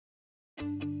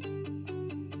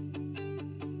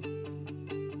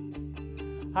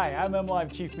Hi, I'm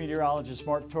MLive Chief Meteorologist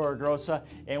Mark Torregrossa,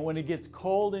 and when it gets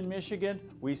cold in Michigan,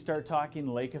 we start talking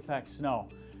lake effect snow.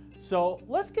 So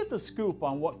let's get the scoop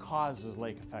on what causes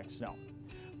lake effect snow.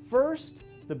 First,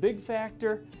 the big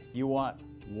factor, you want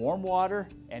warm water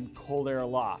and cold air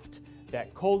aloft.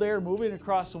 That cold air moving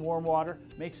across the warm water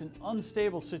makes an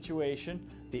unstable situation.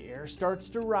 The air starts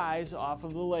to rise off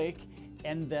of the lake,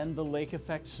 and then the lake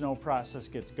effect snow process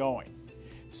gets going.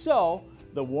 So,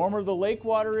 the warmer the lake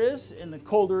water is and the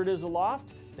colder it is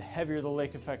aloft, the heavier the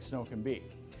lake effect snow can be.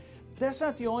 But that's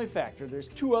not the only factor. There's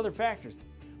two other factors.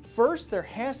 First, there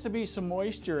has to be some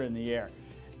moisture in the air.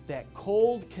 That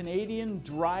cold Canadian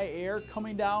dry air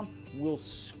coming down will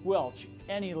squelch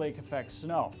any lake effect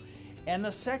snow. And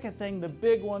the second thing, the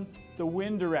big one, the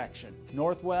wind direction.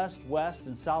 Northwest, west,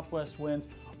 and southwest winds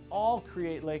all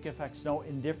create lake effect snow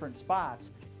in different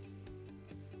spots.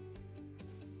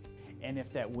 And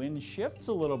if that wind shifts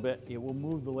a little bit, it will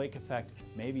move the lake effect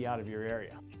maybe out of your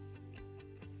area.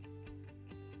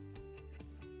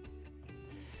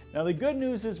 Now the good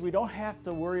news is we don't have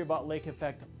to worry about lake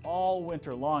effect all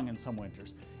winter long in some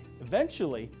winters.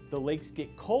 Eventually, the lakes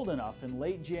get cold enough in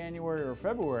late January or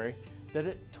February that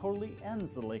it totally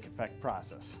ends the lake effect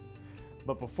process.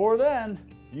 But before then,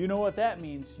 you know what that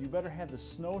means. You better have the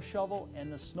snow shovel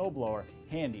and the snow blower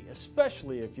handy,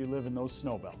 especially if you live in those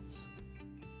snow belts.